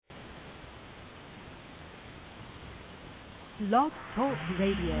Blog Talk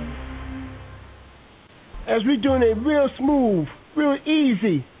Radio. As we doing it real smooth, real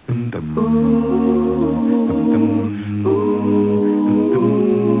easy.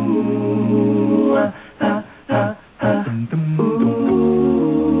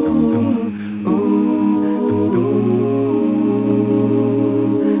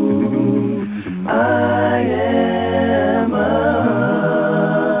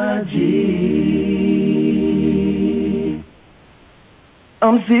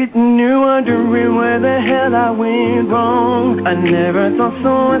 I'm sitting here wondering where the hell I went wrong. I never thought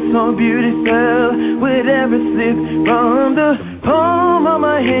someone so beautiful would ever slip from the palm of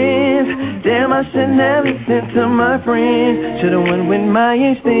my hands. Damn, I should never sent to my friends. Should've went with my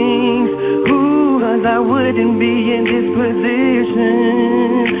instincts. Ooh, cause I wouldn't be in this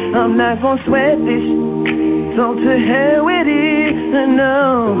position. I'm not gonna sweat this, so to hell with it.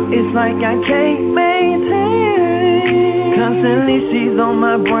 No, it's like I can't maintain. Constantly she's on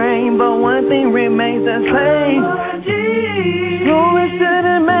my brain, but one thing remains the same. So it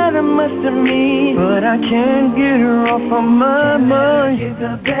shouldn't matter much to me, but I can't get her off of my mind.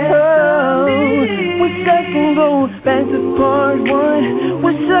 Oh, wish I can go back to part one.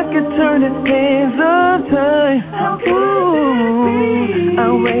 Wish I could turn the hands of time. Ooh, I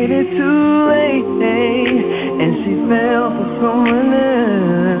waited too late, and she fell for someone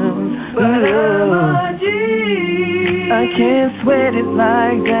else. But I can't sweat it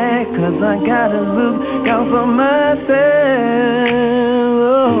like that, cause I gotta look out for myself.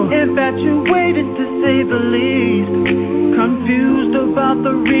 Infatuated to say the least, confused about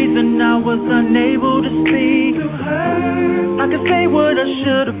the reason I was unable to speak. I could say what I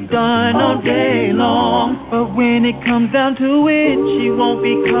should have done all day long, but when it comes down to it, she won't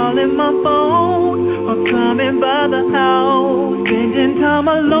be calling my phone or coming by the house. Spending time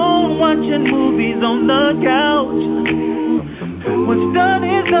alone watching movies on the couch. What's done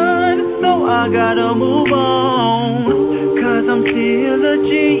is done, so I gotta move on. Cause I'm still a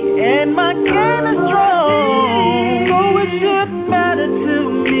G and my can is strong. So it shouldn't matter to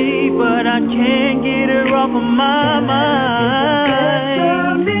me, but I can't get her off of my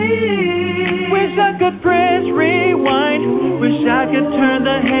mind. Wish I could press rewind, wish I could turn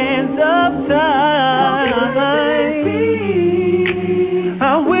the hands of time.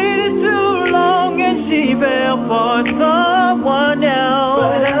 I waited too long and she fell for someone else.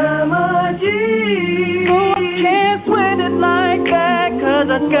 But I'm a G, so I can't sweat it like that, cause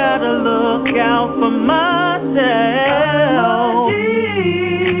I gotta look out for myself.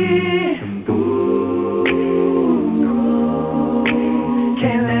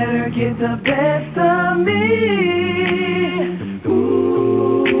 Can't let her get the best of me.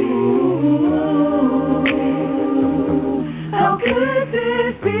 How could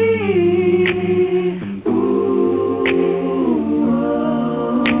this be?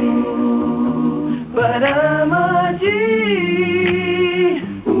 But I'm a G.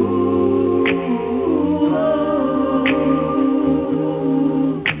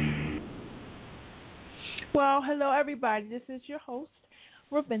 Well, hello everybody. This is your host,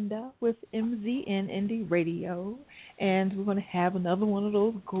 Ravinda, with MZN Indie Radio, and we're going to have another one of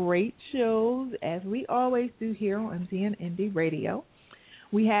those great shows, as we always do here on MZN Indie Radio.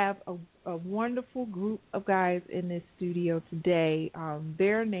 We have a wonderful group of guys in this studio today.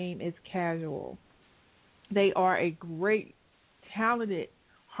 Their name is KAZUAL. They are a great, talented,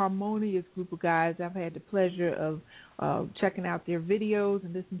 harmonious group of guys. I've had the pleasure of checking out their videos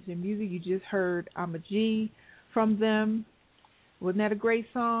and listening to their music. You just heard I'm a G from them. Wasn't that a great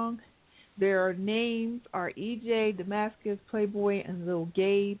song? Their names are EJae, Damascus, Playboi and Lil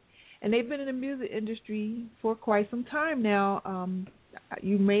Gabe, and they've been in the music industry for quite some time now.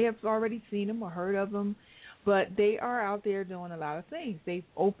 You may have already seen them or heard of them, but they are out there doing a lot of things. They've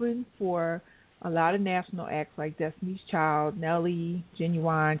opened for a lot of national acts like Destiny's Child, Nelly,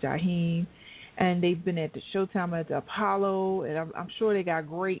 Genuine, Jaheim, and they've been at the Showtime at the Apollo, and I'm sure they got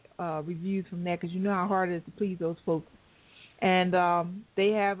great reviews from that, because you know how hard it is to please those folks. And they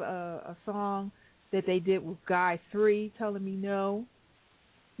have a song that they did with Guy 3, Telling Me No.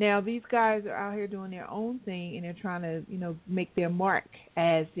 Now, these guys are out here doing their own thing, and they're trying to, make their mark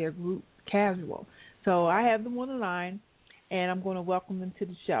as their group, KAZUAL. So I have them on the line, and I'm going to welcome them to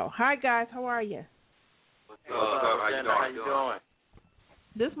the show. Hi, guys. How are you? What's up? How you doing?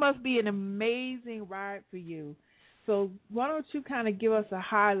 This must be an amazing ride for you. So why don't you kind of give us a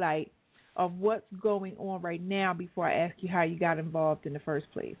highlight of what's going on right now before I ask you how you got involved in the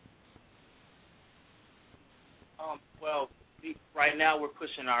first place? Well, right now we're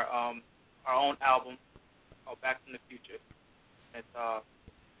pushing our own album called Back from the Future. It's a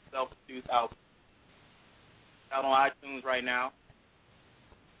self-produced album. out on iTunes right now,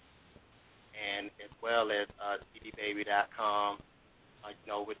 and as well as cdbaby.com.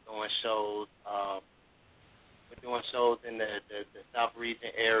 We're doing shows. We're doing shows in the South Region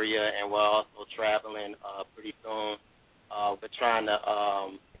area, and we're also traveling pretty soon. We're trying to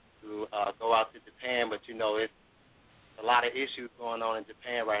go out to Japan, but it's a lot of issues going on in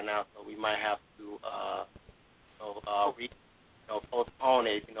Japan right now, so we might have to postpone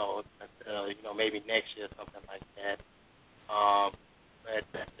it, until maybe next year, something like that. But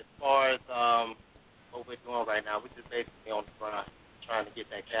as far as what we're doing right now, we're just basically on the front, trying to get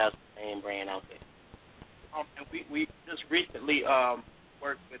that Kazua name brand out there. And we just recently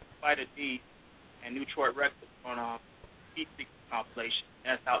worked with Spider D and New Detroit Records on Heat 6 compilation.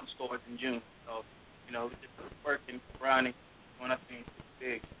 That's out in stores in June. So, we're just working, grinding, doing our thing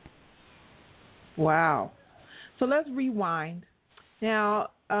big. Wow. So let's rewind. Now,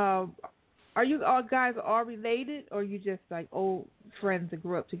 are you all guys all related, or you just like old friends that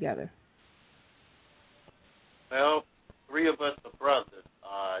grew up together? Well, 3 of us are brothers.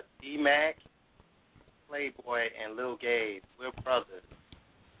 D-Mac, Playboi, and Lil Gabe. We're brothers.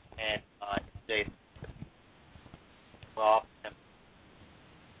 And EJae. Well,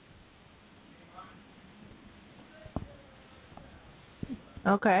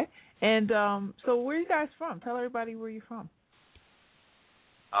 okay. And so where are you guys from? Tell everybody where you're from.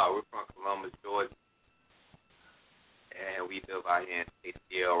 We're from Columbus, Georgia. And we live out here in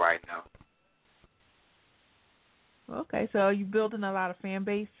ATL right now. Okay, so are you building a lot of fan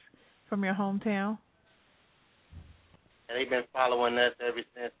base from your hometown? And they've been following us ever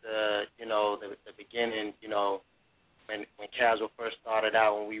since the beginning, when Kazual first started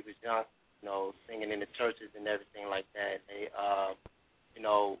out when we was young, singing in the churches and everything like that. They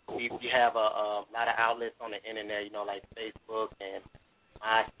we have a lot of outlets on the internet, like Facebook and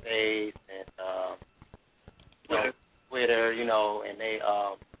MySpace and Twitter, and they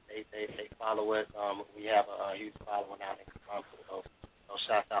follow us. We have a huge following out in Columbus, so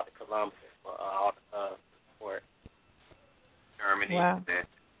shouts out to Columbus for all the support. Germany. Wow.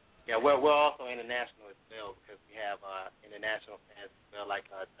 Yeah, we're also international as well because we have international fans as well, like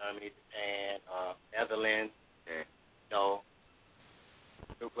Germany, Japan, Netherlands. Yeah.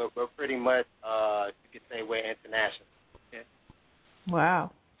 We're pretty much, you could say we're international. Yeah.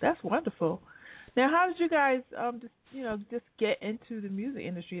 Wow, that's wonderful. Now, how did you guys just get into the music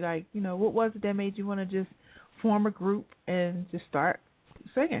industry? Like, what was it that made you want to just form a group and just start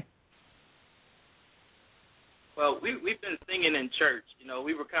singing? Well, we've been singing in church.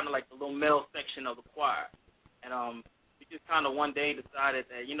 We were kind of like the little male section of the choir. And we just kind of one day decided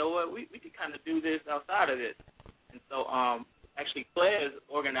that, we could kind of do this outside of this. And so actually Playboi,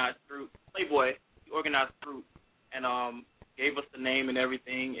 he organized a group and gave us the name and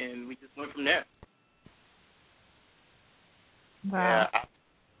everything, and we just went from there. Wow. Yeah,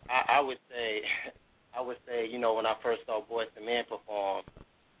 I would say, when I first saw Boyz II Men perform,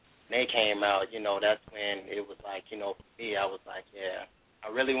 they came out, that's when it was like, for me, I was like, yeah,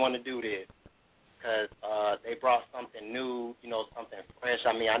 I really want to do this because they brought something new, something fresh.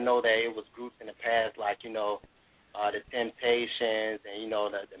 I mean, I know that it was groups in the past like, the Temptations and,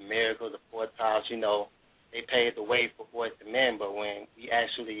 the Miracles, the Four Tops, they paved the way for Boyz II Men, but when we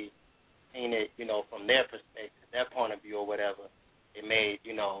actually seen it, from their perspective, their point of view or whatever, it made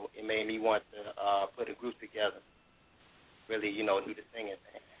me want to put a group together, really, do the singing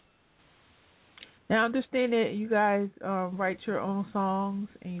thing. Now, I understand that you guys write your own songs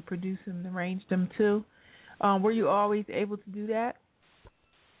and you produce and arrange them too. Were you always able to do that?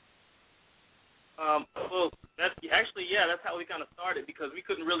 Well, that's how we kind of started because we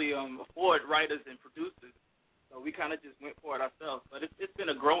couldn't really afford writers and producers, so we kind of just went for it ourselves. But it's been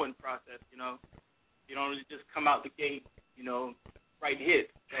a growing process, You don't just come out the gate, write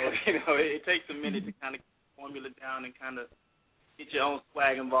hits. So, it takes a minute to kind of get the formula down and kind of get your own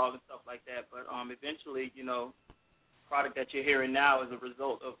swag involved and stuff like that. But eventually, the product that you're hearing now is a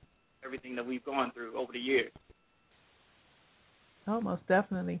result of everything that we've gone through over the years. Oh, most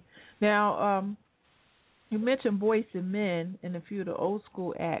definitely. Now, you mentioned Boyz II Men and a few of the old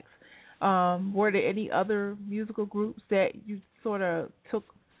school acts. Were there any other musical groups that you sort of took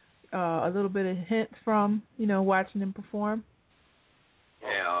a little bit of hints from, watching them perform?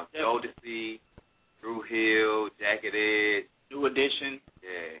 Yeah, Jodeci, Drew Hill, Jagged Edge. New Edition.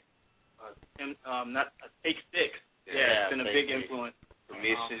 Yeah. Not Take Six. Yeah, it's been a big influence.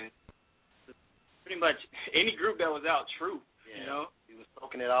 Permission. Pretty much any group that was out, True. We was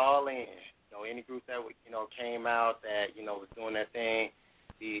soaking it all in. Any group that came out that was doing that thing,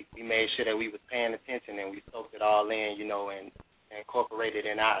 we made sure that we was paying attention and we soaked it all in, and incorporated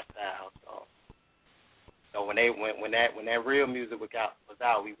in our style. So. So when that real music was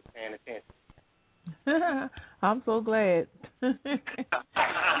out, we was paying attention. I'm so glad.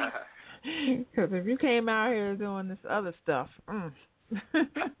 Because if you came out here doing this other stuff,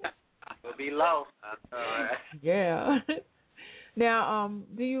 we'll be lost. Yeah. Now,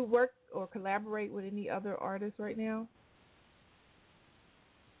 do you work or collaborate with any other artists right now?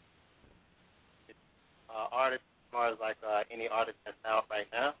 Artists, as far as like any artist that's out right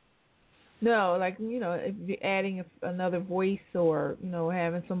now. No, like if you're adding another voice, or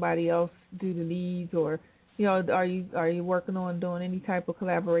having somebody else do the leads, or are you working on doing any type of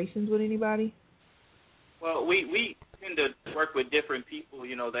collaborations with anybody? Well, we tend to work with different people,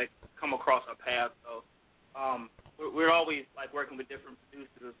 that come across our path. So we're always like working with different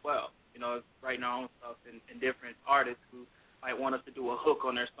producers as well. Writing our own stuff and different artists who might want us to do a hook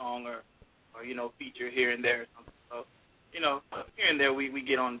on their song or feature here and there or something. So here and there we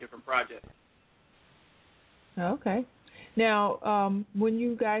get on different projects. Okay. Now, when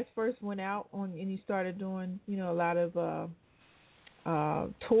you guys first went out and you started doing, a lot of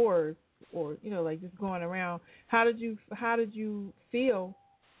tours, or like just going around, how did you feel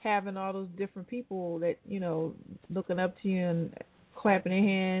having all those different people that looking up to you and clapping their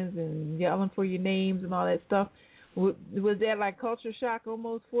hands and yelling for your names and all that stuff? Was that like culture shock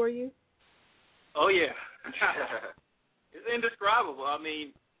almost for you? Oh yeah. It's indescribable. I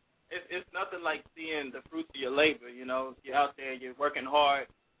mean, it's nothing like seeing the fruits of your labor. You're out there, you're working hard,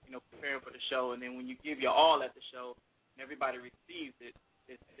 preparing for the show, and then when you give your all at the show and everybody receives it,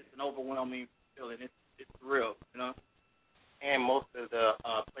 it's an overwhelming feeling. It's real, And most of the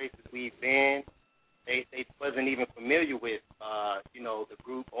places we've been, they wasn't even familiar with, the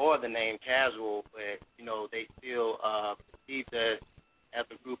group or the name KAZUAL, but, they still perceived us as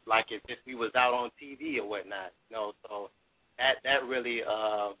a group like if we was out on TV or whatnot, so that really,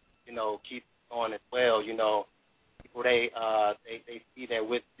 keeps going as well, people, they see that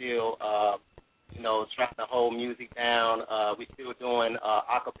we're still, trying to hold music down. We're still doing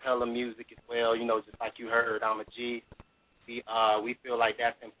acapella music as well, just like you heard, I'm a G. We feel like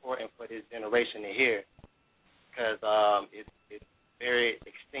that's important for this generation to hear, because it's very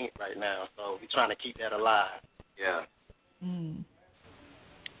extinct right now. So we're trying to keep that alive. Yeah. Mm.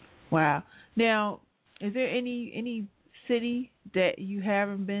 Wow. Now, is there any city that you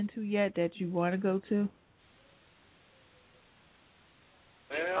haven't been to yet that you want to go to?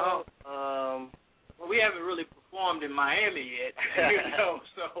 Well, we haven't really performed in Miami yet, so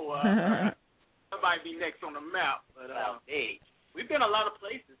that might be next on the map. But we've been a lot of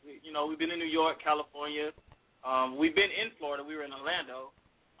places. We've been in New York, California. We've been in Florida. We were in Orlando,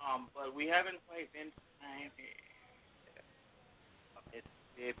 but we haven't quite been to Miami.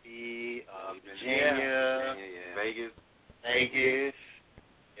 Mississippi, Virginia, Vegas.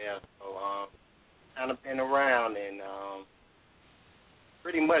 Yeah, so kind of been around, and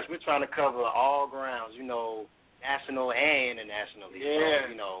pretty much we're trying to cover all grounds, national and internationally. Yeah.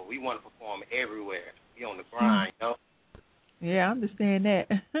 So, we want to perform everywhere. We on the grind, Yeah, I understand that.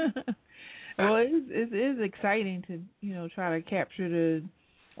 Well, it is exciting to try to capture the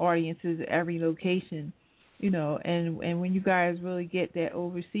audiences at every location, and when you guys really get that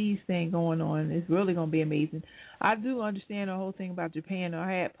overseas thing going on, it's really going to be amazing. I do understand the whole thing about Japan.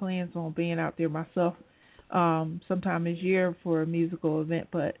 I had plans on being out there myself sometime this year for a musical event,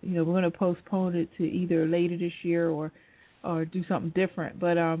 but we're going to postpone it to either later this year or do something different.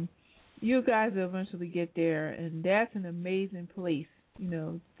 But you guys will eventually get there, and that's an amazing place.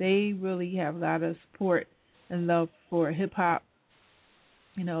 They really have a lot of support and love for hip hop.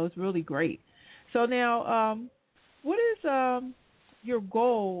 It's really great. So now, what is your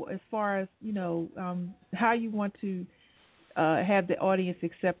goal as far as how you want to have the audience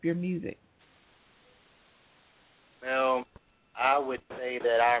accept your music? Well, I would say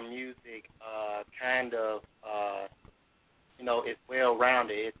that our music kind of, is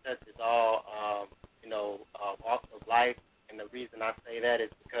well-rounded. It touches all, walks of life. And the reason I say that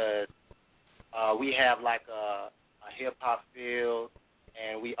is because we have like a hip-hop feel,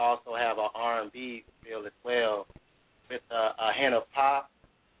 and we also have an R&B feel as well with a hint of pop.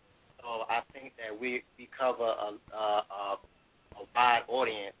 So I think that we cover a wide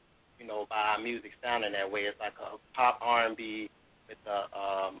audience, by our music sounding that way. It's like a pop R&B with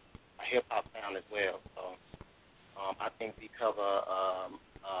a hip-hop sound as well. So I think we cover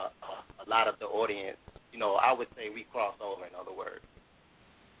a lot of the audience. I would say we cross over, in other words.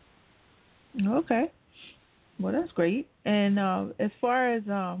 Okay. Well, that's great. And as far as,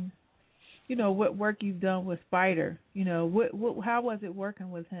 what work you've done with Spider, how was it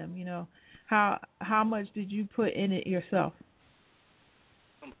working with him? How much did you put in it yourself?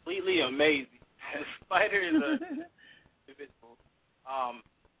 Completely amazing. Spider is a individual.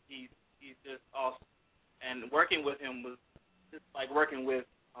 He's just awesome, and working with him was just like working with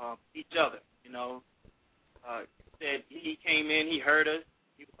each other. You know, said he came in, he heard us.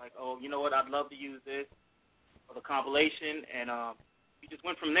 He was like, "Oh, you know what? I'd love to use this for the compilation," and we just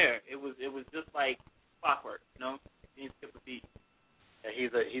went from there. It was just like clockwork. You know, he didn't skip a beat. Yeah,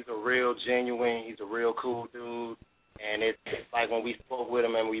 he's a real genuine. He's a real cool dude. And it's like when we spoke with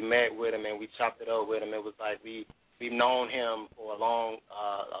him and we met with him and we chopped it up with him, it was like we've known him for a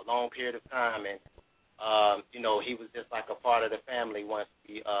long period of time, and you know, he was just like a part of the family once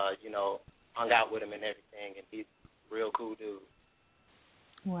we you know, hung out with him and everything, and he's a real cool dude.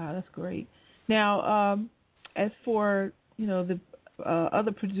 Wow, that's great. Now, as for, you know, the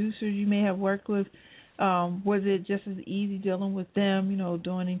other producers you may have worked with, was it just as easy dealing with them, you know,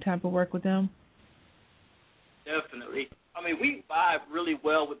 doing any type of work with them? Definitely. I mean, we vibe really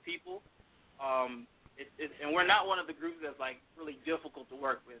well with people, and we're not one of the groups that's like really difficult to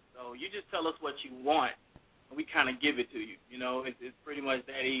work with. So you just tell us what you want, and we kind of give it to you. You know, it's pretty much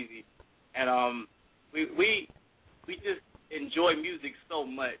that easy. And we just enjoy music so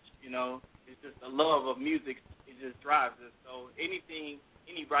much. You know, it's just the love of music. It just drives us. So anything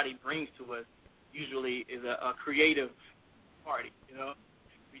anybody brings to us usually is a creative party. You know,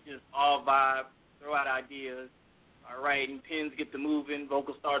 we just all vibe, throw out ideas, all right, and pens get to moving,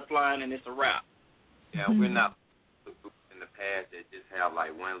 vocals start flying, and it's a wrap. Yeah, we're not the group in the past that just have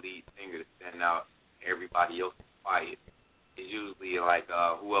like one lead singer to stand out, everybody else is quiet. It's usually like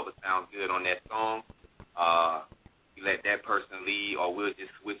whoever sounds good on that song, we let that person lead, or we'll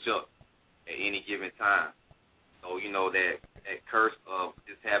just switch up at any given time. So, you know, that curse of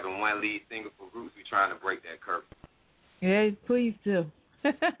just having one lead singer for groups, we're trying to break that curse. Yeah, please do.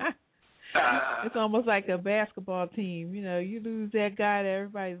 It's almost like a basketball team. You know, you lose that guy that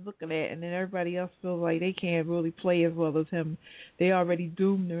everybody's looking at, and then everybody else feels like they can't really play as well as him. They already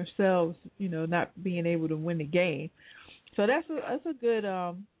doomed themselves, you know, not being able to win the game. So that's a good,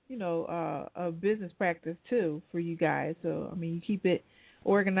 you know, a business practice too for you guys. So I mean, you keep it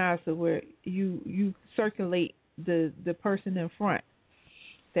organized so where you circulate the person in front.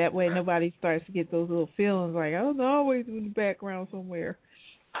 That way, nobody starts to get those little feelings like, I was always in the background somewhere.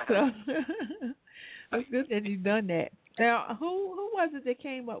 So it's good that you've done that. Now, who was it that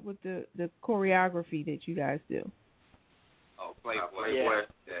came up with the choreography that you guys do? Oh, Playboi.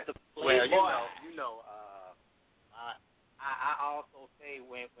 Yeah. Well, you know, I also say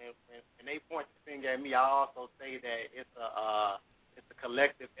when they point the finger at me, I also say that it's a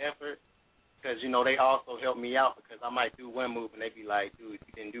collective effort, because you know they also help me out, because I might do one move and they be like, dude,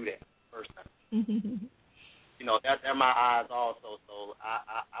 you didn't do that first time. You know, they're my eyes also, so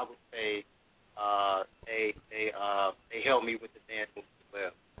I would say they help me with the dance moves as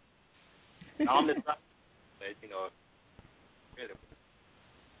well. Now, I'm the type, but you know, really.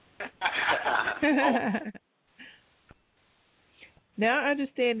 Now I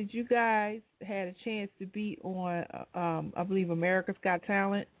understand that you guys had a chance to be on, I believe, America's Got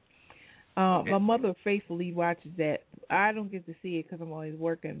Talent. My mother faithfully watches that. I don't get to see it because I'm always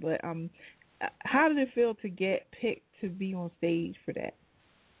working, but how did it feel to get picked to be on stage for that?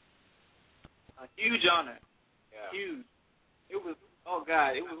 A huge honor. Yeah. Huge. It was, oh, God,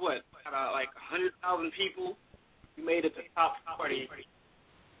 it was what? Like 100,000 people. We made it to top 40.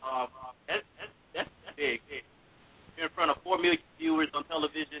 That's big. You're in front of 4 million viewers on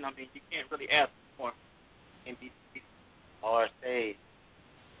television. I mean, you can't really ask for more. NBC or stage.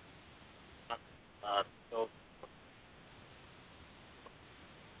 So.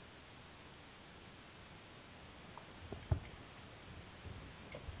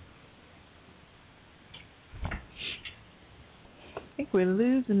 I think we're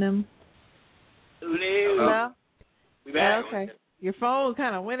losing them. Hello? We back. Okay. Your phone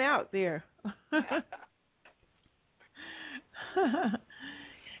kind of went out there.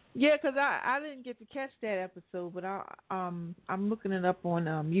 Yeah, because I didn't get to catch that episode, but I'm looking it up on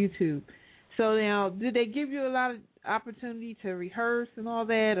YouTube. So now, did they give you a lot of opportunity to rehearse and all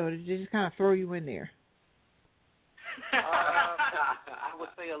that, or did they just kind of throw you in there? I would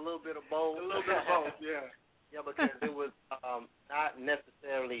say a little bit of both. A little bit of both, yeah. Yeah, because it was not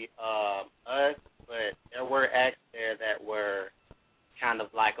necessarily us, but there were acts there that were kind of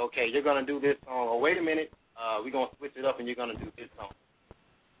like, okay, you're going to do this song, or wait a minute, we're going to switch it up and you're going to do this song.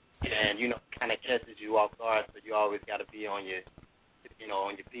 And, you know, kind of catches you off guard, so you always got to be on your, you know,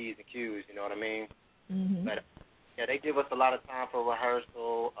 on your P's and Q's, you know what I mean? Mm-hmm. But, yeah, they give us a lot of time for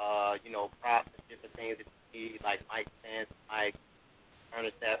rehearsal, you know, props and different things that you need, like mic stands, mic,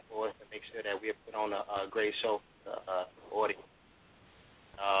 furnish that for us to make sure that we put on a great show for the audience.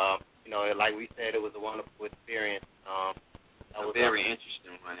 You like we said, it was a wonderful experience. That was very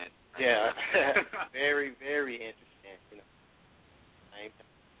interesting one. Yeah, very, very interesting.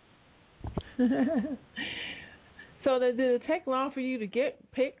 So did it take long for you to get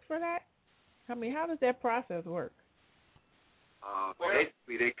picked for that? I mean, how does that process work?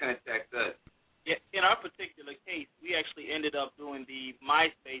 Basically, they contact us. Yeah, in our particular case, we actually ended up doing the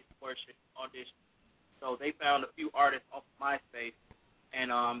MySpace portion audition. So they found a few artists off of MySpace, and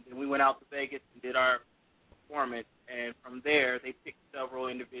then we went out to Vegas and did our performance. And from there, they picked several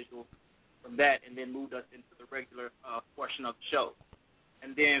individuals from that, and then moved us into the regular portion of the show.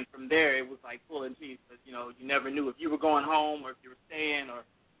 And then from there, it was like pulling teeth, because you never knew if you were going home or if you were staying or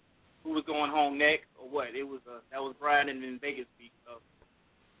who was going home next or what. It was that was Brian and in Vegas week, so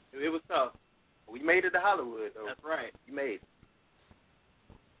it was tough. We made it to Hollywood, though. That's right. We made it.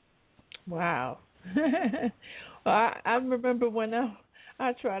 Wow. Well, I remember when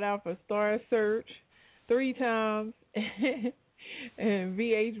I tried out for Star Search 3 times and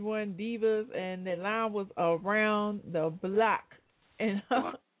VH1 Divas, and the line was around the block, and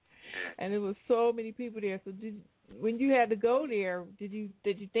and there was so many people there. So when you had to go there, did you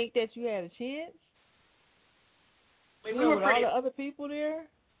think that you had a chance? We were with pretty. all the other people there.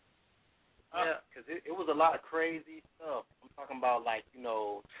 Yeah, because it was a lot of crazy stuff. I'm talking about, like,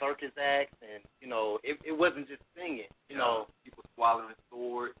 circus acts, and, it wasn't just singing. People swallowing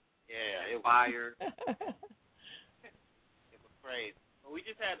swords. Yeah, it was fire. It was crazy. We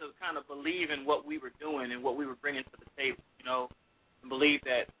just had to kind of believe in what we were doing and what we were bringing to the table, and believe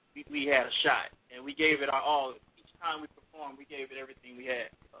that we had a shot. And we gave it our all. Each time we performed, we gave it everything we had.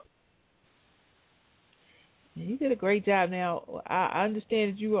 So. You did a great job. Now, I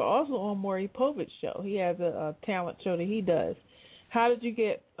understand that you were also on Maury Povich's show. He has a talent show that he does. How did you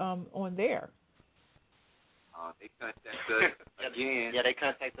get on there? They contact us again. Yeah, they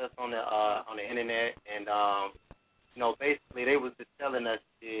contact us on the internet, and basically they was just telling us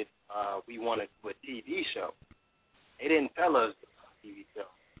that we wanted to do a TV show. They didn't tell us a TV show,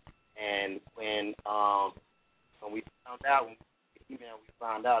 and when we found out, when we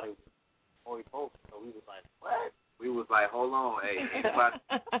found out it was Maury Povich, so we was like, what? We was like, hold on, hey, anybody?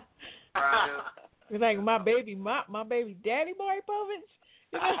 You're like my baby daddy Maury Povich.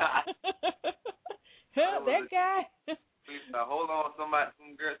 That guy. Hold on, somebody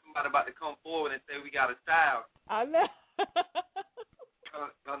about to come forward and say we got a style. I know.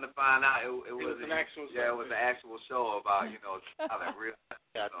 Come to find out, it was an actual show. Yeah, it was an actual show about talent, real.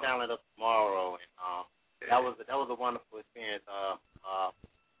 Talent of tomorrow, and that was a wonderful experience.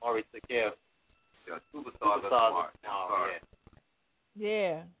 Maury took care of Superstars of tomorrow.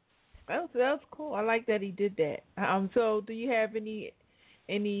 Yeah, that's cool. I like that he did that. So do you have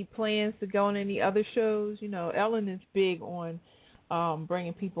any plans to go on any other shows? Ellen is big on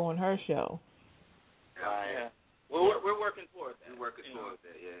bringing people on her show. Yeah. Well, we're working towards that. We're working towards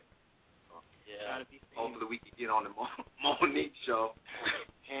that, yeah. Yeah. Hopefully we can get on the Monique show.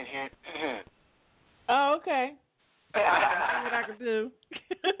 Oh, okay. I'll see what I can do.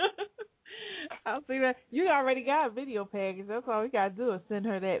 I'll see that. You already got a video package. That's all we got to do is send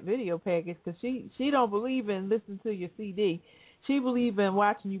her that video package, because she don't believe in listening to your CD. She believes in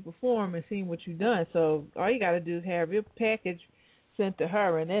watching you perform and seeing what you've done. So all you got to do is have your package sent to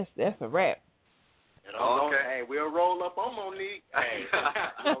her, and that's a wrap. Okay. Hey, we'll roll up on Monique. Hey,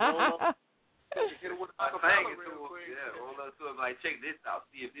 we'll roll up. Hit her with a real quick. Yeah, roll up to her like, check this out.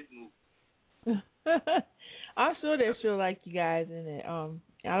 See if this moves. I'm sure that she'll like you guys in it.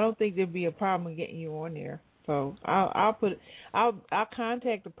 I don't think there'd be a problem getting you on there. So I'll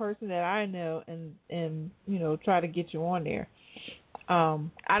contact the person that I know and try to get you on there.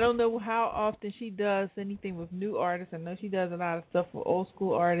 I don't know how often she does anything with new artists. I know she does a lot of stuff for old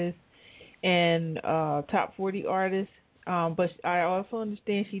school artists and top 40 artists. But I also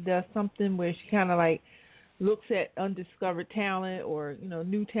understand she does something where she kind of like looks at undiscovered talent or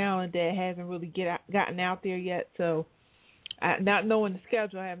new talent that hasn't really gotten out there yet. So, not knowing the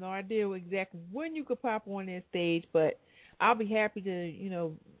schedule, I have no idea exactly when you could pop on that stage. But I'll be happy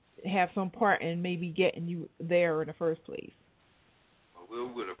to have some part in maybe getting you there in the first place. Well,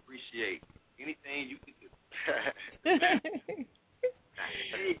 we would appreciate anything you could do.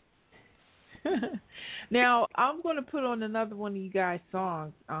 Now, I'm going to put on another one of you guys'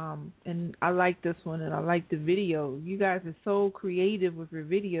 songs, and I like this one, and I like the video. You guys are so creative with your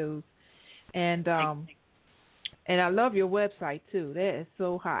videos, and I love your website, too. That is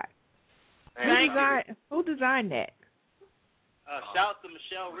so hot. Who designed that? Shout out to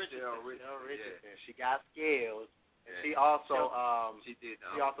Michelle Richardson. Yeah. She got skills. And she also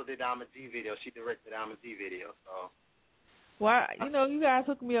she also did the Diamond D video. She directed the Diamond D video. So Well, you guys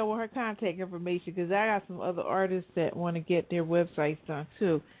hook me up with her contact information because I got some other artists that want to get their websites done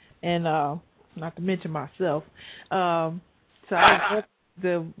too, and not to mention myself. So I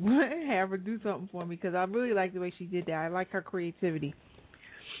want to have her do something for me because I really like the way she did that. I like her creativity.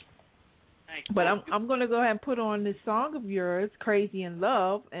 But I'm going to go ahead and put on this song of yours, "Crazy in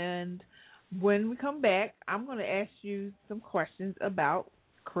Love," and when we come back, I'm going to ask you some questions about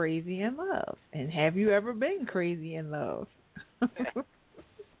crazy in love. And have you ever been crazy in love? Ticklish,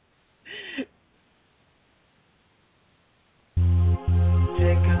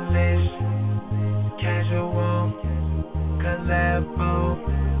 casual, collabo,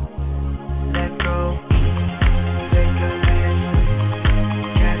 let go. Ticklish,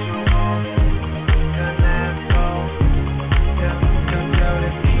 casual, collabo. Tell the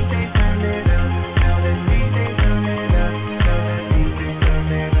DJ turn it up. Tell the DJ turn it up. Tell the DJ turn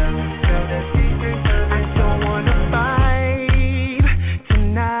it up. Tell the DJ turn it up. I don't wanna fight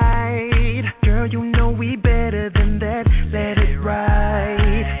tonight, girl. You know we better than that. Let it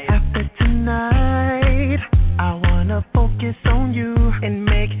ride. After tonight, I wanna focus on you and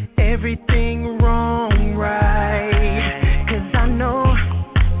make everything wrong right. 'Cause I know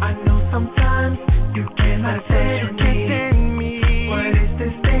sometimes you cannot stand me. What is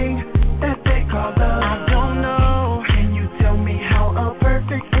this thing that they call love? I don't know. Can you tell me how a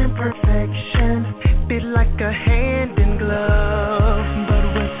perfect imperfection fit like a hand in glove? But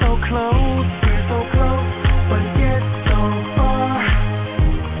we're so close, but yet so far.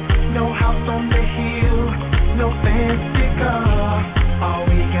 No house on the hill, no fancy car. All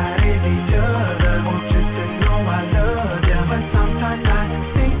we got is each other. Want you to know I love ya. But sometimes I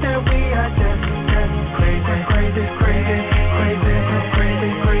think that we are just crazy, crazy, crazy, crazy, crazy,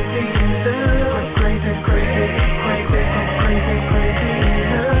 crazy in love. Crazy, crazy, crazy, crazy, crazy in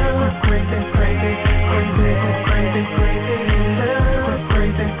love. Crazy, crazy, crazy, crazy, crazy in love.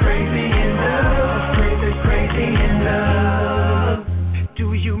 Crazy, crazy in love. Crazy, crazy in love. Do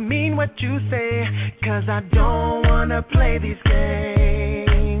you mean what you say? 'Cause I don't wanna play these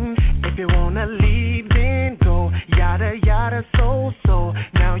games. If you wanna leave, then go. Yada, yada, so.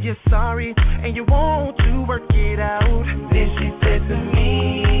 Now you're sorry and you want to work it out. Then she said to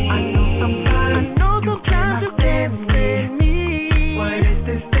me, I know sometimes you can't stand me. What is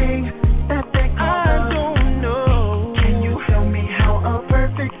this thing that they call love? I don't know. Can you tell me how a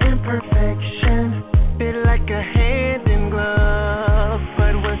perfect imperfection fit like a hand in glove?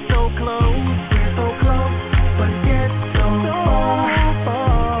 But we're so close, but yet so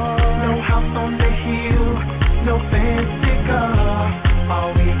far. No house on the hill, no fancy car.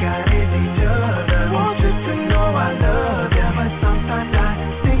 All we got is each other. Want you to know I love ya. But sometimes I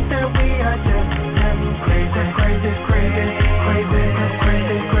think that we are just crazy, crazy, crazy, crazy,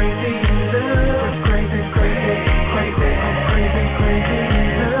 crazy, crazy in love. Crazy, crazy, crazy, crazy, crazy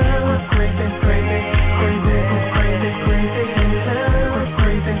in love. Crazy, crazy, crazy, crazy, crazy in love.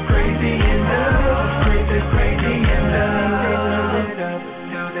 Crazy, crazy in love. Crazy, crazy in love.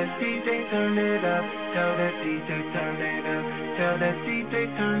 Tell the DJ turn it up. Tell the DJ turn it up. Tell the DJ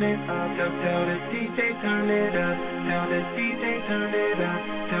turn it up. Tell the DJ turn it up. Tell the DJ turn it up.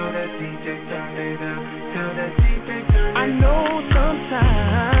 Tell the DJ turn it up. Tell the DJ turn it up. I know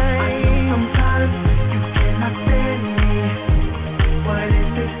sometimes you cannot stand me. What is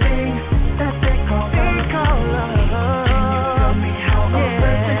this thing that they call love? Can you tell me how a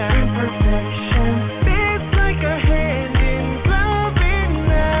perfect imperfection fits like a hand in glove?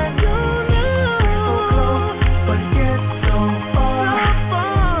 And I don't know. So close, but yet so far.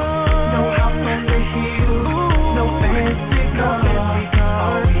 No house on the hill, no fancy car.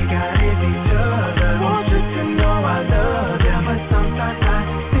 All we got is each other. Want you to know I love ya. But sometimes I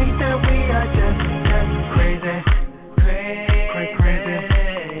think that we are just crazy, crazy, crazy,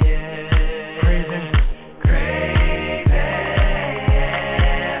 crazy, crazy.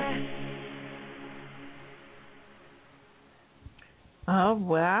 Oh,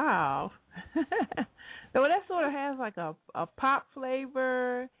 wow. So that sort of has like a pop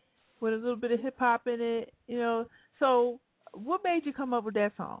flavor with a little bit of hip hop in it, So what made you come up with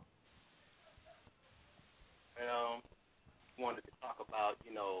that song? Wanted to talk about,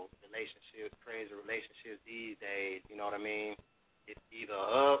 relationships, crazy relationships these days, you know what I mean? It's either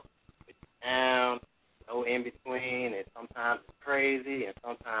up, it's down, no in between, and sometimes it's crazy and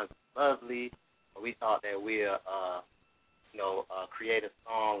sometimes it's lovely. But we thought that we'll, create a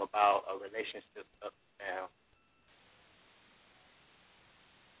song about a relationship up and down.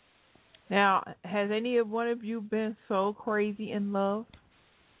 Now, has any of one of you been so crazy in love?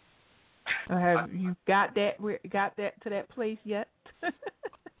 Or have you got that to that place yet?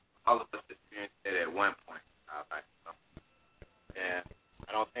 All of us experienced it at one point. I like so.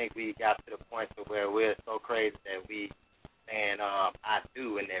 I don't think we got to the point to where we're so crazy that we saying I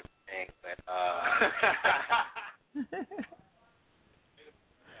do and everything, but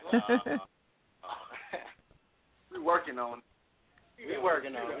we're working on it. We're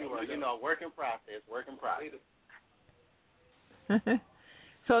working on it. You know, work in process.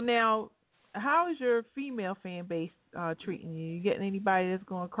 So now, how is your female fan base treating you? You getting anybody that's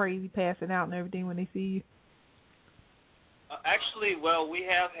going crazy, passing out and everything when they see you? Actually, well, we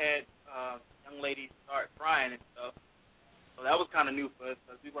have had young ladies start crying and stuff, so that was kind of new for us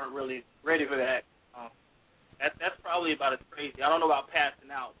because we weren't really ready for that. That's probably about as crazy. I don't know about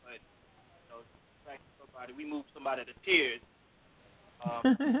passing out, but we moved somebody to tears.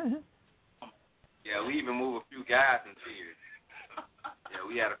 Yeah, we even moved a few guys in tears. Yeah,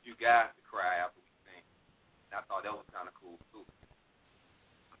 we had a few guys to cry after we sang. I thought that was kind of cool too.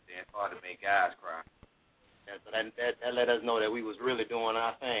 It's hard to make guys cry. Yeah, so that let us know that we was really doing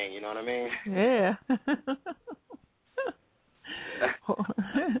our thing, you know what I mean? Yeah.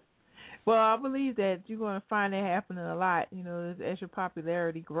 Well, I believe that you're going to find that happening a lot, you know, as your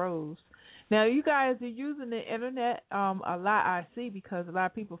popularity grows. Now, you guys are using the internet a lot, I see, because a lot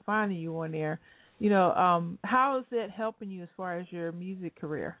of people finding you on there. You know, how is that helping you as far as your music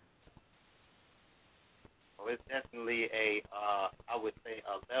career? Well, it's definitely I would say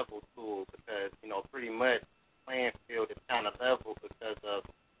a level tool because, you know, pretty much playing field is kind of level because of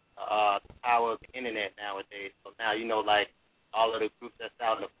the power of the internet nowadays. So now, you know, like all of the groups that's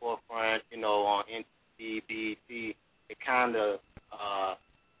out in the forefront, you know, on NTV, BET, it kind of,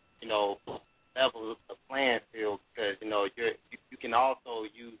 you know, levels the playing field because, you know, you can also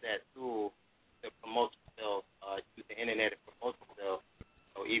use that tool to promote yourself, use the internet to promote yourself.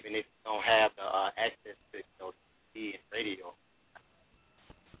 So even if you don't have the access to, you know, TV and radio,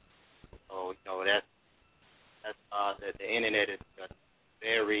 so you know that's the internet is a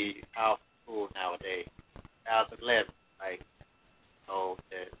very powerful tool nowadays. 2011, like, so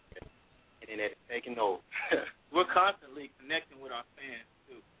the internet is taking over. We're constantly connecting with our fans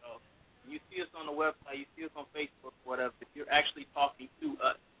too. So you see us on the website, you see us on Facebook, whatever. You're actually talking to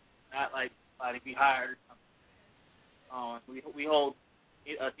us, not like somebody we hired or something. We hold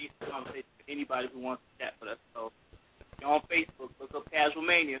a decent conversation with anybody who wants to chat with us. So if you're on Facebook, look up Casual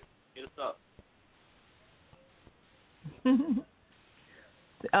Mania, hit us up.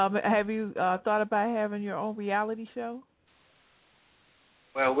 Have you thought about having your own reality show?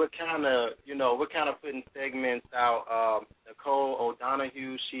 Well, we're kind of putting segments out. Nicole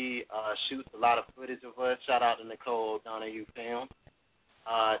O'Donoghue, she shoots a lot of footage of us. Shout out to Nicole O'Donoghue Film.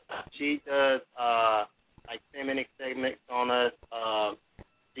 She does like 10-minute segments on us.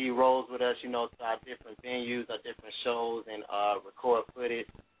 She rolls with us, you know, to our different venues, our different shows, and record footage.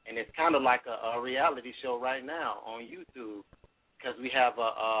 And it's kind of like a reality show right now on YouTube because we have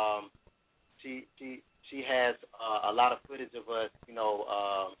she has a lot of footage of us, you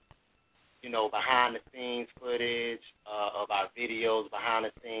know, behind the scenes footage of our videos, behind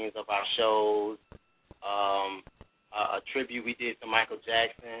the scenes of our shows. A tribute we did to Michael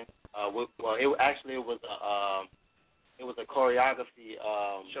Jackson. It was a choreography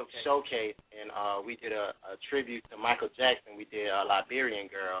showcase, and we did a tribute to Michael Jackson. We did a Liberian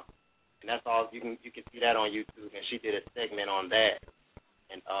Girl, and that's all. You can see that on YouTube, and she did a segment on that.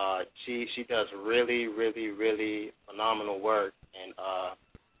 And she does really, really, really phenomenal work, and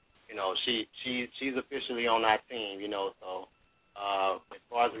you know, she's officially on our team, you know. So as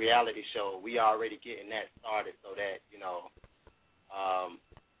far as the reality show, we already getting that started so that, you know,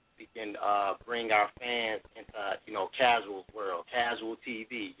 we can bring our fans into, you know, Casual's world, Casual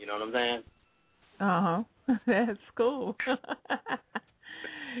TV. You know what I'm saying? That's cool.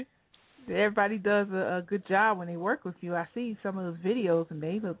 Everybody does a good job when they work with you. I see some of those videos and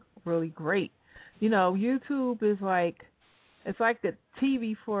they look really great. You know, YouTube is it's like the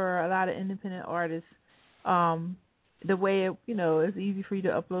TV for a lot of independent artists. The way it's easy for you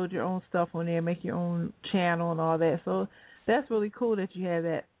to upload your own stuff on there, make your own channel and all that. So that's really cool that you have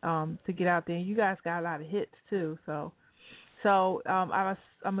that to get out there. And you guys got a lot of hits too. So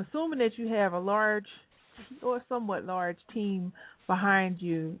I'm assuming that you have a large or somewhat large team behind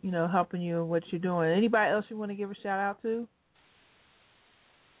you, you know, helping you in what you're doing. Anybody else you want to give a shout out to?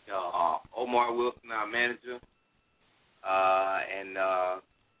 Omar Wilson, our manager, and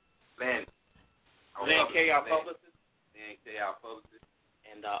Len K, our publicist. Len K, our publicist.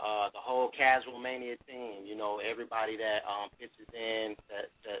 And the whole Casual Mania team, you know, everybody that pitches in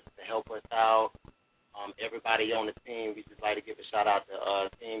to help us out, everybody on the team, we just like to give a shout out to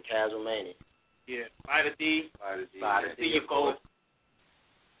Team Casual Mania. Yeah, Spider D, your folks,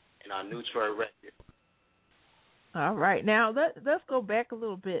 and our New Troy Records. All right. Now let's go back a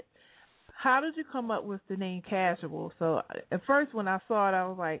little bit. How did you come up with the name Casual? So at first when I saw it, I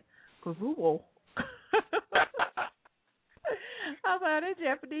was like, KAZUAL. I was like,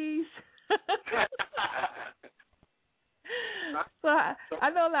 they're Japanese. So I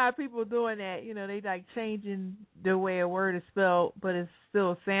know a lot of people doing that. You know, they like changing the way a word is spelled, but it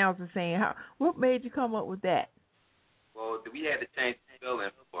still sounds the same. What made you come up with that? Well, we had to change the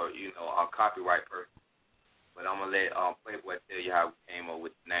spelling for, our copyright person. But I'm going to let Playboi tell you how we came up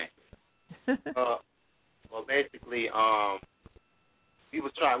with the name. Well, basically, we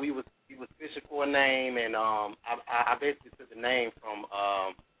was fishing for a name, and I basically took the name from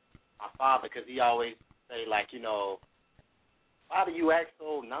my father, because he always say, like, why do you act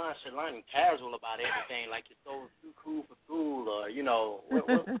so nonchalant and casual about everything, like you're so too cool for school, or,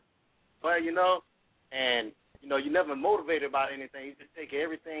 and, you're never motivated about anything. You just take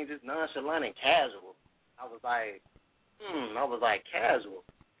everything just nonchalant and casual. I was like, casual.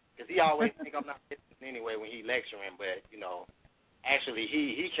 Because he always think I'm not listening anyway when he lecturing, but, actually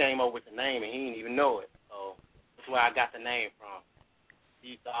he came up with the name and he didn't even know it. So that's where I got the name from.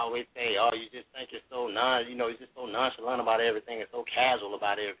 He used to always say, oh, you just think you're so you're just so nonchalant about everything and so casual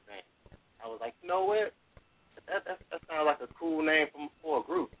about everything. I was like, you know what? That sounds like a cool name for a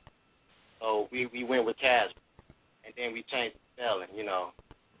group. So we went with Casual. And then we changed the spelling,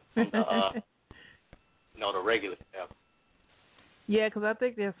 from the, the regular spelling. Yeah, because I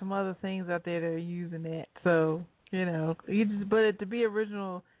think there's some other things out there that are using that. So, but to be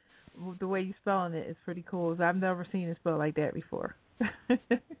original, the way you're spelling it is pretty cool. I've never seen it spelled like that before.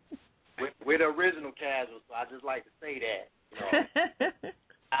 We're the original Casual, so I just like to say that.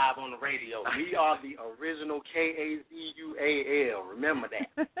 Live on the radio. We are the original KAZUAL. Remember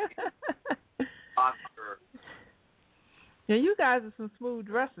that. Oscar. Yeah, you guys are some smooth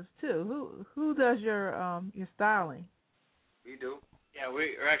dressers too. Who does your styling? We do. Yeah,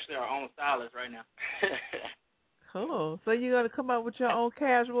 we're actually our own stylist right now. Cool. So you're gonna come up with your own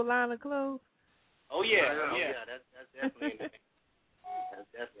casual line of clothes? Oh yeah. That's definitely in the mix. That's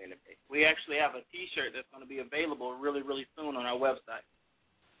definitely in the mix. We actually have a T-shirt that's going to be available really, really soon on our website.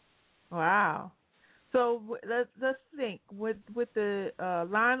 Wow. So let's think with the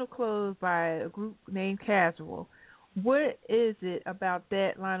line of clothes by a group named Kazual. What is it about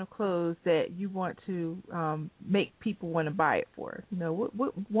that line of clothes that you want to make people want to buy it for?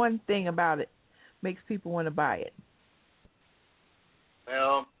 What one thing about it makes people want to buy it?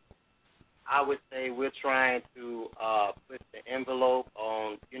 Well, I would say we're trying to put the envelope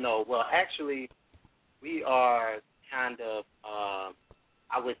on, actually we are kind of,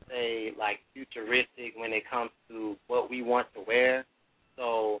 I would say, like futuristic when it comes to what we want to wear.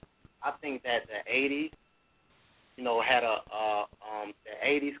 So I think that the 80s, had the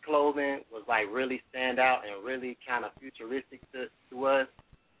 80s clothing was like really stand out and really kind of futuristic to us,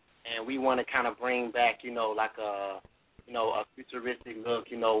 and we want to kind of bring back, like a futuristic look,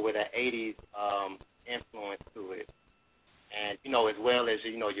 with an 80s influence to it, and as well as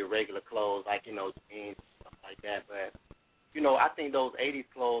your regular clothes like jeans, stuff like that. But I think those 80s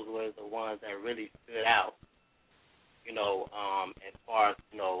clothes were the ones that really stood out, as far as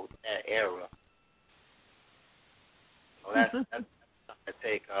that era. So that's something to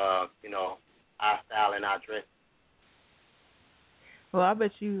take, our style and our dress. Well, I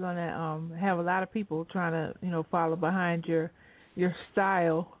bet you're gonna have a lot of people trying to, follow behind your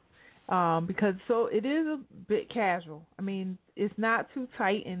style, because so it is a bit casual. I mean, it's not too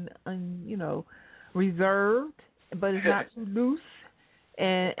tight and reserved, but it's not too loose,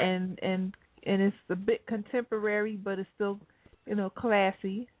 and it's a bit contemporary, but it's still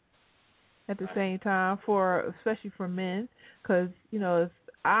classy at the same time, especially for men, because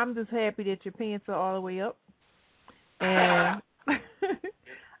I'm just happy that your pants are all the way up. And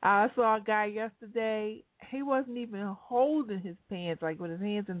I saw a guy yesterday, he wasn't even holding his pants, like with his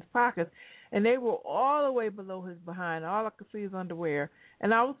hands in his pockets, and they were all the way below his behind. All I could see is underwear.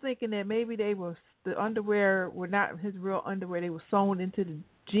 And I was thinking that maybe the underwear were not his real underwear. They were sewn into the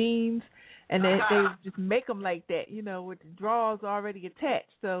jeans, and they just make them like that, with the drawers already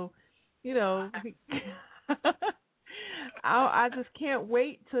attached. So, I just can't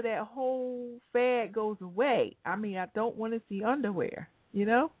wait till that whole fad goes away. I mean, I don't want to see underwear,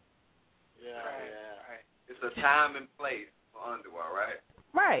 Yeah. It's a time and place for underwear, right?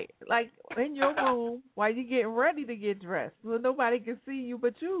 Right. Like in your room while you're getting ready to get dressed. Well, nobody can see you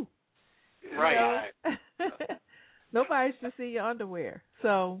but you. Right. Nobody should see your underwear.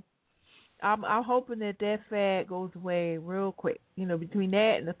 So I'm hoping that fad goes away real quick. Between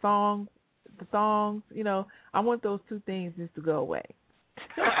that and the thongs, I want those two things just to go away.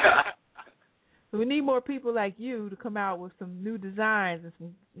 So we need more people like you to come out with some new designs and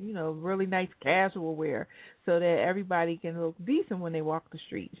some, really nice casual wear so that everybody can look decent when they walk the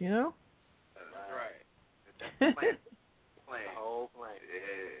streets, That's right. That's the whole plan.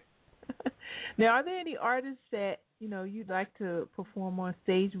 Yeah. Now, are there any artists that, you'd like to perform on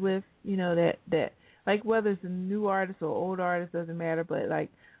stage with, that like whether it's a new artist or old artist, doesn't matter, but like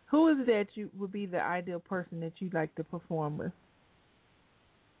who is it that you would be the ideal person that you'd like to perform with?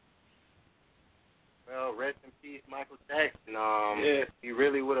 Well, rest in peace, Michael Jackson. We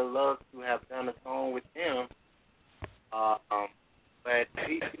really would have loved to have done a song with him. But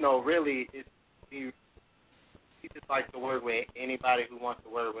he, really, he just likes to work with anybody who wants to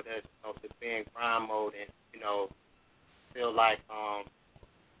work with us. To be in grind mode and feel like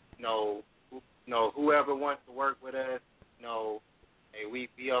whoever wants to work with us, hey, we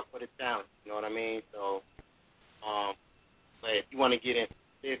be up for the challenge. You know what I mean? So, but if you want to get in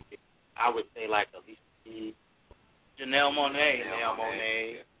specific, I would say like Alicia Keys, Janelle Monáe,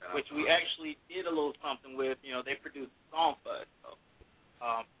 Yeah. which we actually did a little something with. They produced a song for us. So,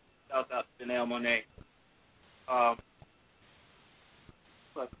 shout out to Janelle Monáe.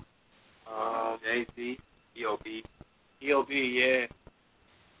 Jay-Z, E.O.B., yeah.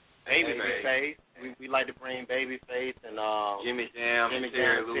 Babyface. We like to bring Babyface and Jimmy Jam,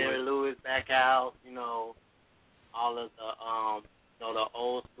 Terry Lewis back out. All of the the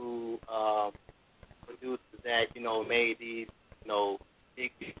old school producers that made these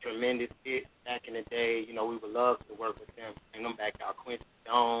big tremendous hits back in the day. We would love to work with them, bring them back out. Quincy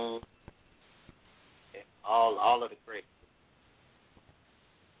Jones, all of the greats.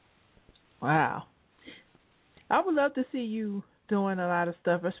 Wow. I would love to see you doing a lot of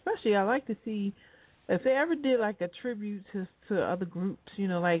stuff, especially I like to see if they ever did like a tribute to other groups,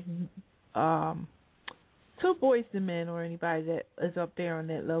 like to Boyz II Men or anybody that is up there on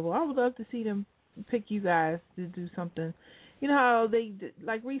that level. I would love to see them pick you guys to do something. You know how they did,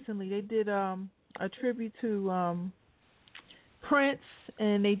 like recently they did a tribute to Prince,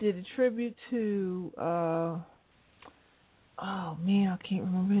 and they did a tribute to oh man, I can't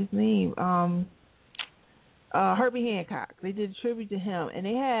remember his name. Herbie Hancock. They did a tribute to him, and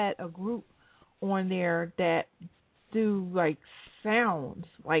they had a group on there that do like sounds,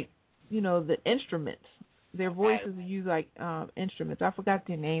 like the instruments. Their voices use like instruments. I forgot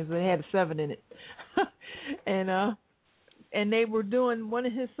their names, but they had a 7 in it, and they were doing one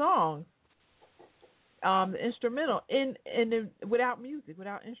of his songs, the instrumental without music,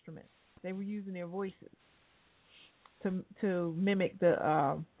 without instruments. They were using their voices to mimic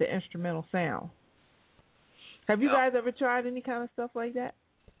the instrumental sound. Have you guys ever tried any kind of stuff like that?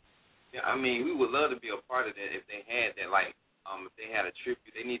 Yeah, I mean, we would love to be a part of that if they had that. Like, if they had a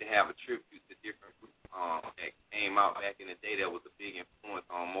tribute, they need to have a tribute to different groups that came out back in the day that was a big influence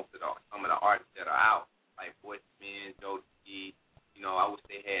on some of the artists that are out, like Boyz II Men, Joe G. I wish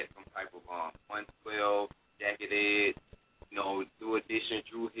they had some type of 112, Jagged Edge, New Edition,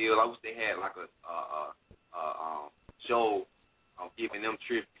 Drew Hill. I wish they had like a show giving them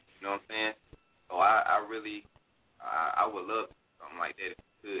tribute. You know what I'm saying? So I really would love something like that if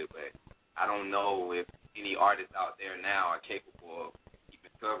we could, but I don't know if any artists out there now are capable of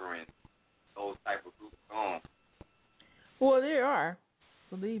even covering those type of group songs. Well, there are,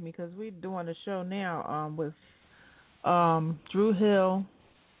 believe me, because we're doing a show now with Drew Hill,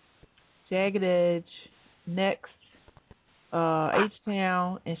 Jagged Edge, Next,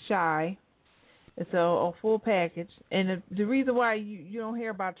 H-Town, and Shy. It's a full package, and the reason why you don't hear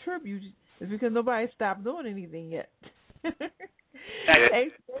about tributes is because nobody stopped doing anything yet.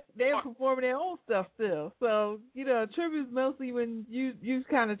 They're performing their own stuff still. So, tributes mostly when you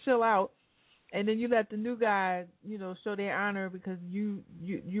kind of chill out, and then you let the new guys, show their honor because you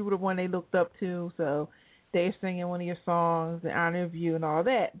were the one they looked up to. So they're singing one of your songs in honor of you and all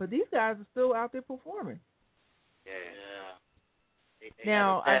that. But these guys are still out there performing. Yeah.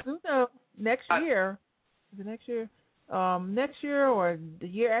 Now, I do know next year, is it next year? Next year or the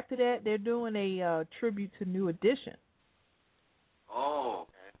year after that, they're doing a tribute to New Edition. Oh,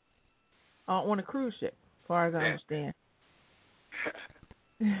 okay. On a cruise ship, as far as I understand.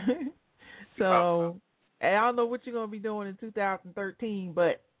 So, and I don't know what you're going to be doing in 2013,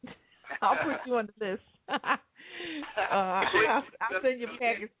 but I'll put you on the list. I'll send you a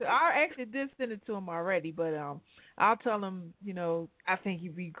package. I actually did send it to him already, but I'll tell him, I think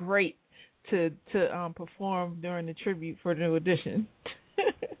you'd be great to perform during the tribute for the New Edition.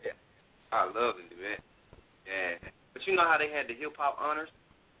 Yeah. I love to do that. Yeah. But you know how they had the hip-hop honors?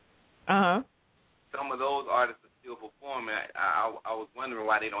 Uh-huh. Some of those artists are still performing. I was wondering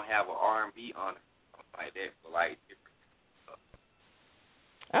why they don't have an R&B honor, something like that, for like different stuff.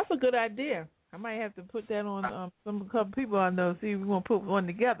 That's a good idea. I might have to put that on some couple people I know. See if we want to put one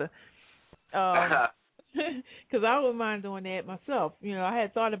together. Because I wouldn't mind doing that myself. You know, I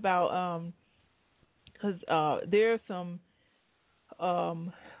had thought about because there are some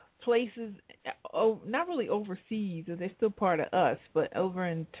places, not really overseas, they're still part of us, but over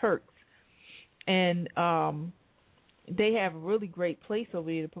in Turks, and they have a really great place over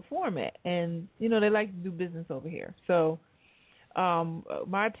here to perform at, and you know they like to do business over here. So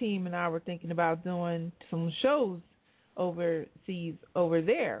my team and I were thinking about doing some shows overseas over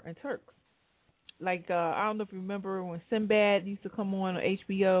there in Turks. Like I don't know if you remember when Sinbad used to come on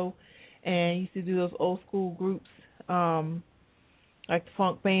HBO, and used to do those old school groups, like the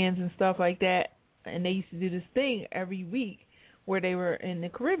funk bands and stuff like that, and they used to do this thing every week where they were in the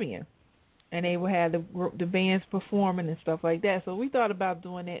Caribbean. And they would have the bands performing and stuff like that. So we thought about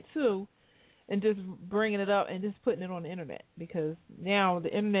doing that too, and just bringing it up and just putting it on the internet, because now the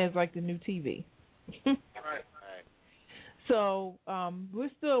internet is like the new TV. Right. So we're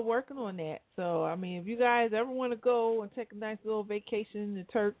still working on that. So I mean, if you guys ever want to go and take a nice little vacation in the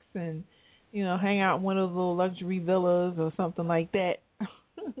Turks and you know hang out in one of those little luxury villas or something like that,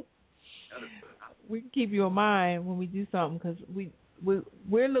 we can keep you in mind when we do something, because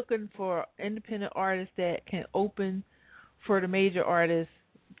we're looking for independent artists that can open for the major artists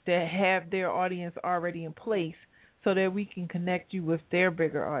that have their audience already in place, so that we can connect you with their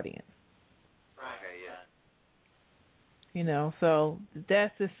bigger audience. Okay, yeah. You know, so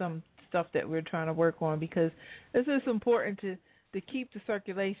that's just some stuff that we're trying to work on, because it's just important to keep the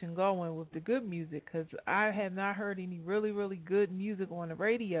circulation going with the good music, because I have not heard any really, really good music on the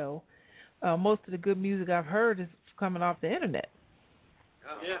radio. Most of the good music I've heard is coming off the internet.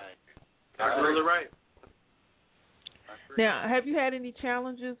 Yeah, that's really right. Now, have you had any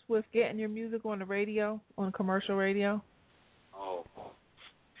challenges with getting your music on the radio, on commercial radio? Oh,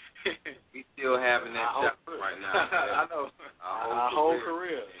 we still having that challenge right now. I know. Our whole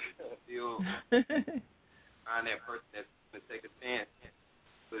career. Still find that person that's going to take a chance,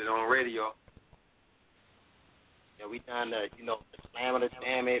 put it on radio. Yeah, we done the, slam it,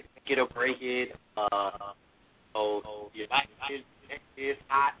 jam it, get or break it. You like it's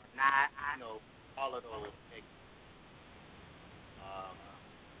hot, not, all of those things.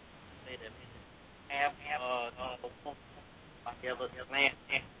 Say that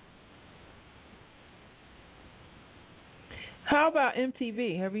How about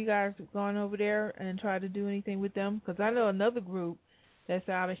MTV? Have you guys gone over there and tried to do anything with them? Because I know another group that's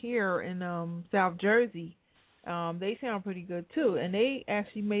out of here in South Jersey. They sound pretty good too, and they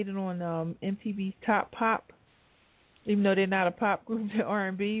actually made it on MTV's Top Pop, even though they're not a pop group, they're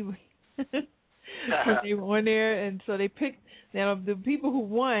R&B. They were on there, and so they picked. Now the people who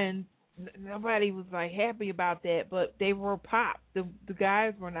won, nobody was like happy about that, but they were pop. The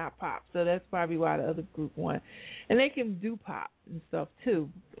guys were not pop, so that's probably why the other group won. And they can do pop and stuff too,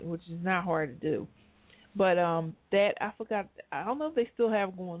 which is not hard to do. But that I forgot. I don't know if they still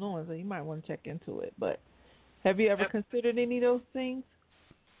have going on, so you might want to check into it. But have you ever considered any of those things?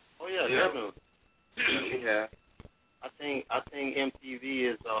 Oh yeah, definitely. Yeah. I think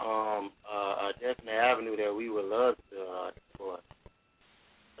MTV is a definite avenue that we would love to explore.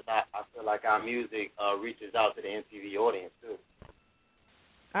 But I feel like our music reaches out to the MTV audience too.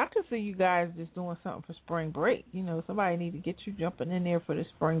 I could see you guys just doing something for spring break. Somebody need to get you jumping in there for the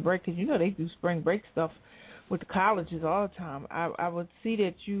spring break, because they do spring break stuff with the colleges all the time. I would see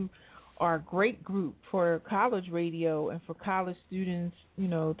that you are a great group for college radio and for college students,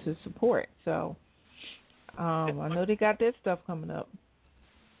 to support. So I know they got that stuff coming up.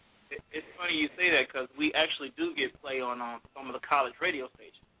 It's funny you say that, because we actually do get play on some of the college radio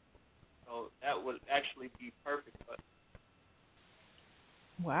stations. So that would actually be perfect for us.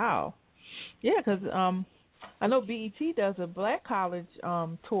 Wow. Yeah, because I know BET does a black college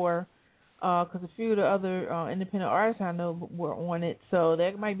tour, because a few of the other independent artists I know were on it. So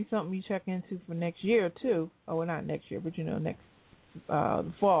that might be something you check into for next year, too. Oh, well, not next year, but, next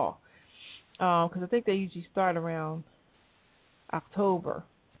the fall. Because I think they usually start around October.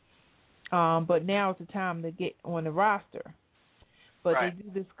 But now is the time to get on the roster. But right. They do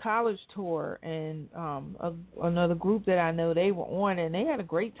this college tour, and another group that I know, they were on it, and they had a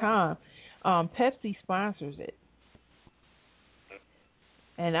great time. Pepsi sponsors it.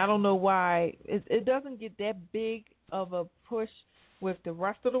 And I don't know why. It doesn't get that big of a push with the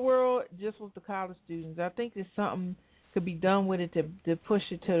rest of the world, just with the college students. I think there's something could be done with it to push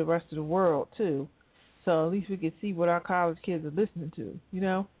it to the rest of the world, too. So at least we can see what our college kids are listening to,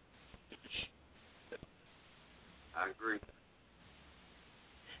 I agree.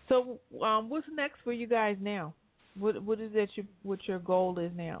 So what's next for you guys now? What is that? What your goal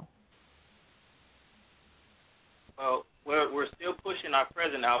is now? Well, we're still pushing our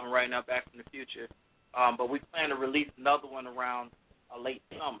present album right now, Back from the Future, but we plan to release another one around late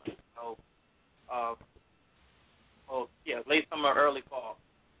summer. So, late summer, early fall.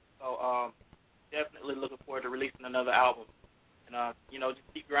 So, definitely looking forward to releasing another album, and just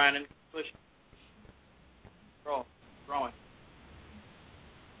keep grinding, pushing, growing.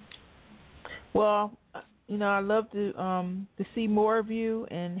 Well, I love to see more of you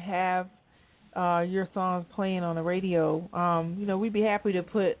and have your songs playing on the radio. We'd be happy to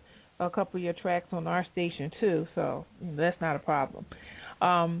put a couple of your tracks on our station too, so that's not a problem.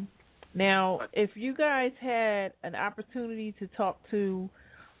 Now, if you guys had an opportunity to talk to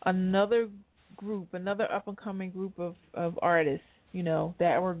another up and coming group of artists,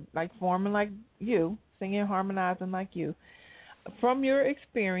 that were like forming like you, singing, harmonizing like you, from your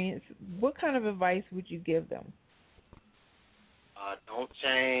experience, what kind of advice would you give them? Don't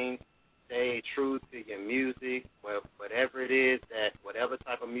change. Stay true to your music, whatever it is whatever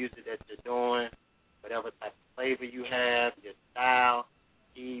type of music that you're doing, whatever type of flavor you have, your style,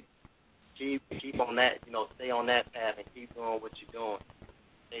 keep on that, stay on that path and keep doing what you're doing.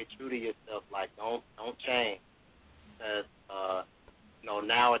 Stay true to yourself, like don't change, because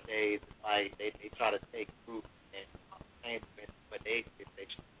nowadays it's like they try to take groups and change them, but they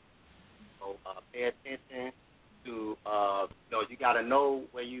so pay attention to you got to know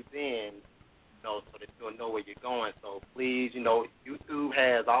where you've been, so that you'll know where you're going. So please, YouTube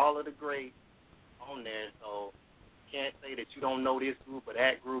has all of the greats on there, so you can't say that you don't know this group or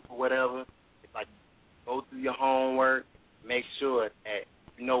that group or whatever. It's like go through your homework, make sure that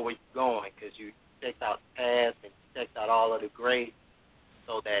you know where you're going, because you checked out the past and you checked out all of the greats,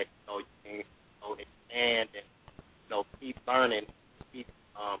 so that you can expand and keep learning, keep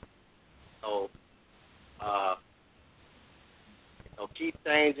keep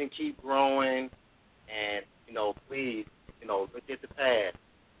changing, keep growing, and please look at the past,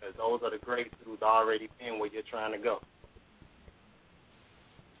 because those are the greats who's already been where you're trying to go.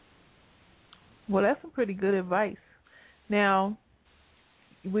 Well, that's some pretty good advice. Now,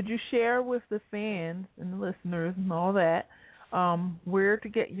 would you share with the fans and the listeners and all that where to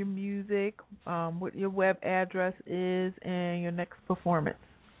get your music, what your web address is, and your next performance?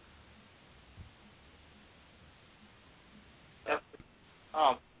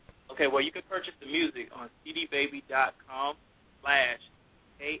 Okay, well, you can purchase the music on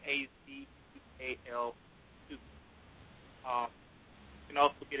cdbaby.com/KAZUAL2. You can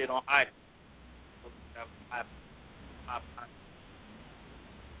also get it on iTunes.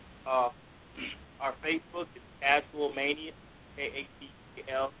 Our Facebook is Kazual Mania,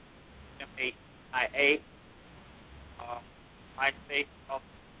 KAZUALMAIA. MySpace,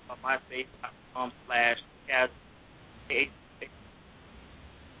 MySpace.com/Kazual.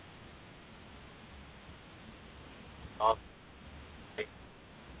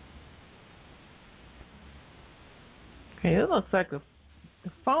 Okay, it looks like the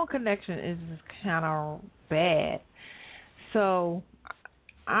phone connection is just kind of bad. So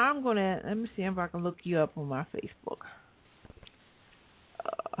let me see if I can look you up on my Facebook.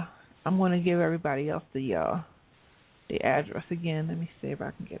 I'm going to give everybody else the address again. Let me see if I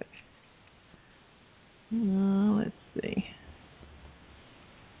can get it. Let's see.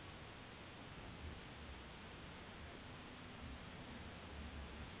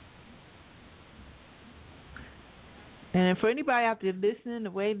 And for anybody out there listening,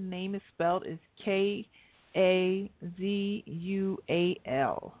 the way the name is spelled is KAZUAL.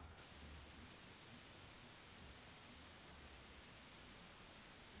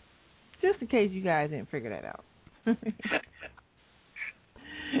 Just in case you guys didn't figure that out.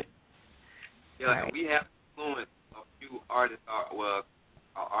 Right. We have influenced a few artists, a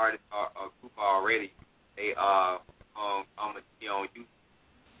group already. They on YouTube.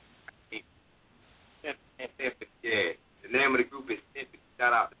 Yeah, the name of the group is Symphony.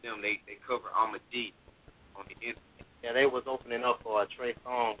 Shout out to them. They cover Alma G on the internet. Yeah, they was opening up for Trey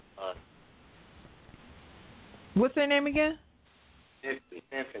Songz. What's their name again?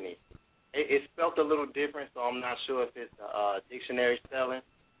 Symphony. It's spelled a little different, so I'm not sure if it's dictionary spelling.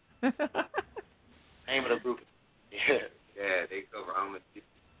 Name of the group. Yeah, they cover Alma G.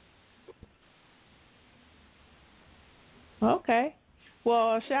 Okay.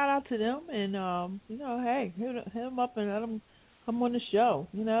 Well, shout out to them, and hey, hit them up and let them come on the show.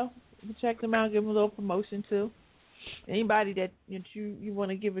 Check them out, give them a little promotion too. Anybody that you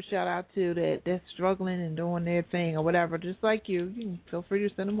want to give a shout out to that's struggling and doing their thing or whatever, just like you can feel free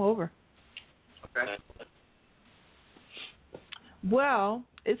to send them over. Okay. Well,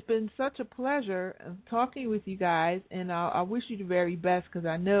 it's been such a pleasure talking with you guys, and I wish you the very best, because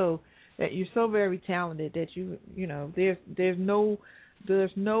I know that you're so very talented that you know there's no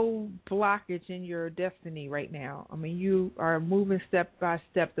blockage in your destiny right now. I mean, you are moving step by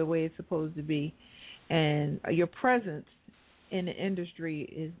step the way it's supposed to be, and your presence in the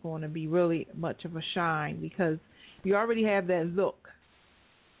industry is going to be really much of a shine because you already have that look.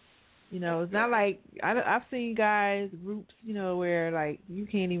 You know, it's not like I've seen guys, groups, you know, where like you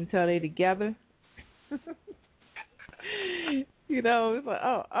can't even tell they're together. You know, it's like,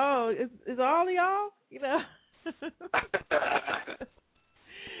 it's all of y'all, you know.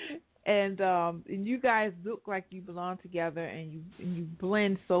 And you guys look like you belong together, and you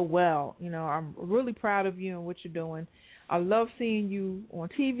blend so well. You know, I'm really proud of you and what you're doing. I love seeing you on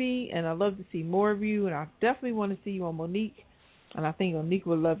TV, and I love to see more of you. And I definitely want to see you on Monique, and I think Monique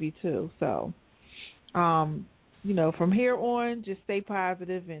will love you too. So, you know, from here on, just stay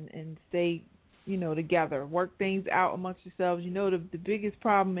positive and stay, you know, together. Work things out amongst yourselves. You know, the biggest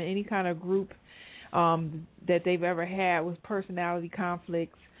problem in any kind of group that they've ever had was personality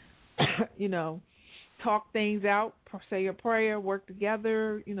conflicts. You know, talk things out, say a prayer, work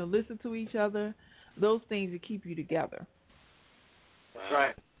together, you know, listen to each other. Those things that keep you together.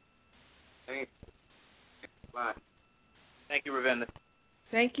 Right. Thank you, Ravinda.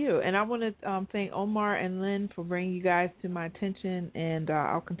 Thank you. And I want to thank Omar and Lynn for bringing you guys to my attention, and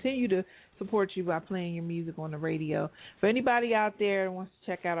I'll continue to support you by playing your music on the radio. For anybody out there who wants to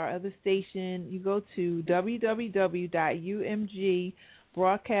check out our other station, you go to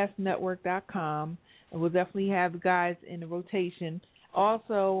www.umgbroadcastnetwork.com, and we'll definitely have the guys in the rotation.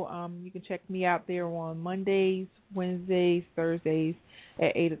 Also, you can check me out there on Mondays, Wednesdays, Thursdays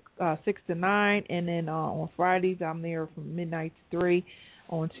at 6 to 9, and then on Fridays I'm there from midnight to 3.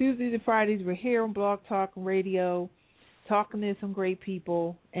 On Tuesdays and Fridays we're here on Blog Talk Radio, talking to some great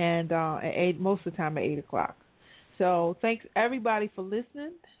people, and most of the time at 8 o'clock. So thanks everybody for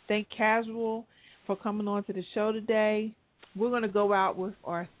listening. Thank KAZUAL for coming on to the show today. We're going to go out with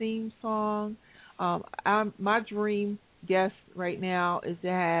our theme song. My dream guest right now is to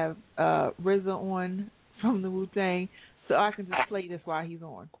have RZA on from the Wu-Tang, so I can just play this while he's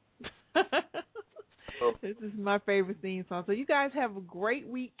on. This is my favorite theme song. So you guys have a great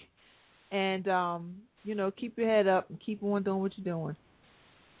week, and you know, keep your head up and keep on doing what you're doing.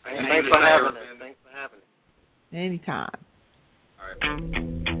 Thanks for having us. Anytime. All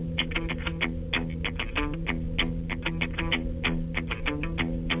right.